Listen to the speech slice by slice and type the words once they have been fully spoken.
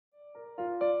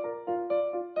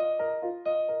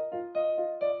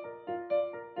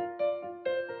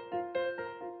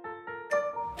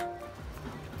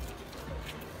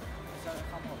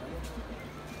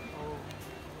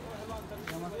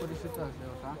So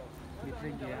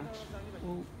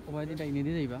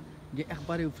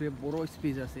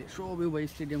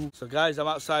guys, I'm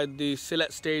outside the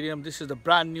Sylhet Stadium. This is the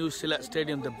brand new Sylhet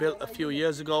Stadium they built a few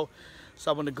years ago. So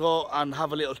I'm going to go and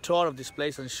have a little tour of this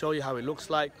place and show you how it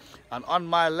looks like. And on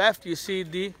my left you see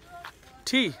the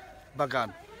tea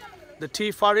bagan, the tea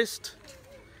forest,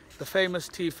 the famous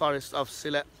tea forest of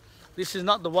Sylhet. This is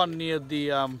not the one near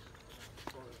the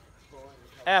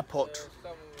airport.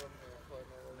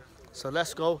 So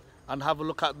let's go and have a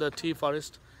look at the tea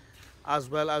forest as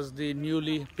well as the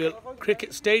newly built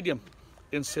cricket stadium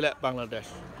in Sylhet, Bangladesh.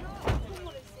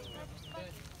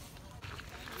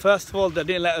 First of all, they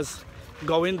didn't let us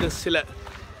go in the Sylhet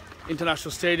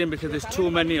International Stadium because there's too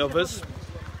many of us,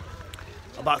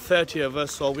 about 30 of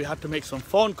us, so we had to make some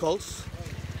phone calls.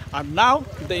 And now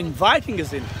they're inviting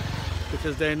us in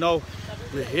because they know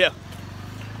we're here.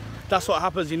 That's what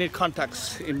happens, you need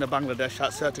contacts in the Bangladesh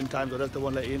at certain times, or else they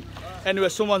won't let you in. Anyway,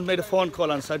 someone made a phone call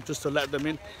and said just to let them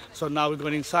in. So now we're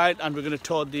going inside and we're going to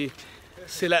tour the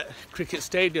Sylhet Cricket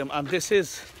Stadium. And this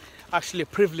is actually a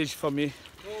privilege for me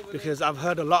because I've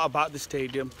heard a lot about the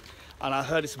stadium and I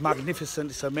heard it's magnificent,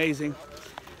 it's amazing.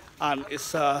 And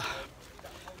it's a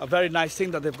very nice thing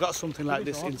that they've got something like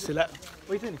this in Sylhet.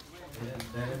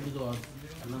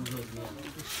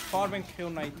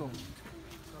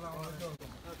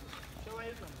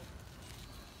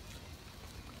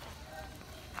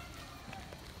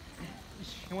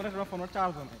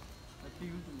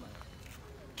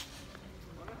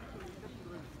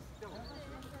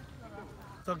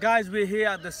 So guys, we're here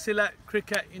at the Sylhet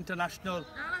Cricket International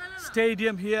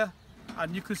Stadium here,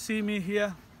 and you can see me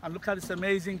here and look at this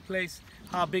amazing place,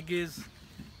 how big it is,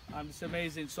 and it's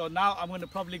amazing. So now I'm going to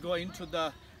probably go into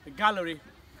the gallery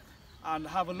and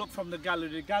have a look from the gallery.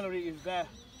 The gallery is there.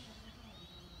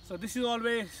 So this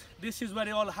is where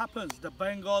it all happens. The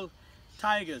Bengal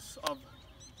Tigers of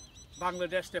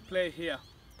Bangladesh, they play here.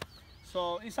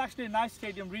 So it's actually a nice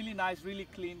stadium, really nice, really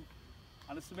clean,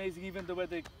 and it's amazing even the way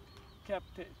they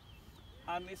kept it.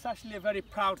 And it's actually a very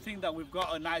proud thing that we've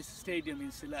got a nice stadium in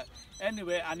Sylhet.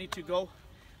 Anyway, I need to go,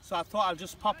 so I thought I'll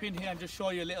just pop in here and just show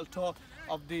you a little tour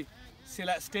of the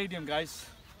Sylhet Stadium, guys.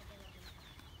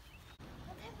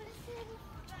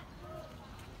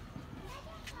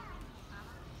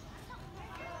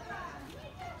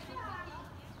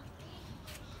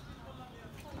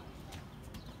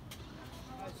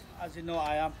 As you know,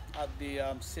 I am at the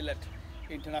Sylhet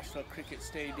International Cricket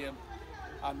Stadium,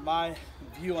 and my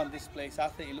view on this place, I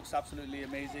think it looks absolutely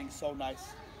amazing, so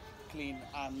nice, clean,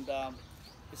 and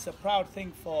it's a proud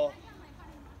thing for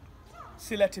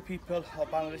Sylheti people or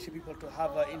Bangladeshi people to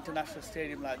have an international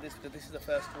stadium like this, because this is the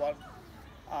first one.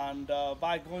 And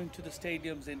by going to the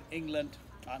stadiums in England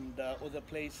and other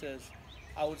places,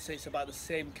 I would say it's about the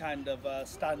same kind of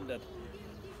standard.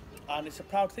 And it's a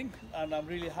proud thing, and I'm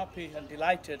really happy and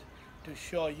delighted to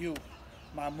show you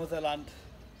my motherland,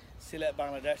 Sylhet,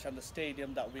 Bangladesh, and the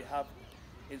stadium that we have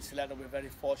in Sylhet. We're very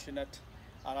fortunate,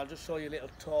 and I'll just show you a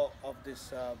little tour of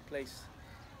this place,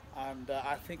 and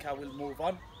I think I will move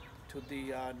on to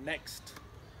the next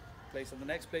place. And the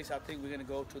next place, I think we're going to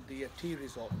go to the tea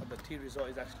resort, and the tea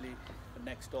resort is actually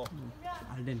next door.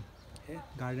 Garden. Here?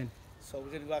 Garden. So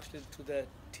we're going to go actually to the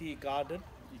tea garden,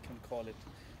 you can call it.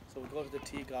 So we'll go to the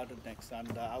tea garden next,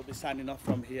 and I'll be signing off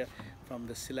from here, from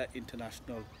the Sylhet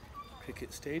International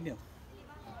Cricket Stadium.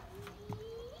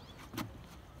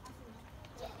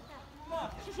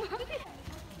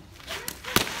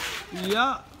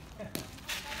 Yeah.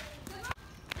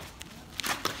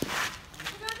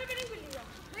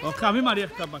 Okay, I'm Maria.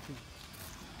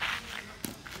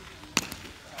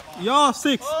 Yo,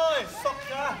 6. Oi,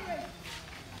 soccer.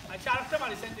 I charge them on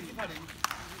the center.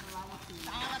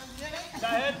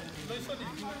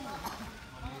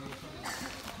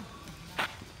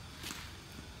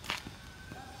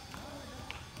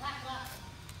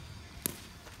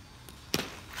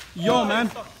 Yo, man.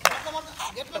 Come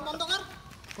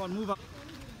on, move up.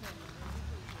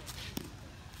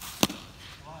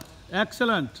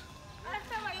 Excellent.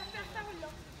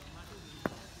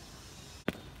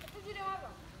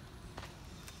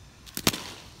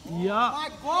 Yeah. My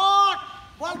God!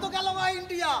 Ball to gelo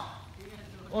India.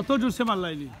 Oto jor se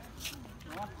marlaini.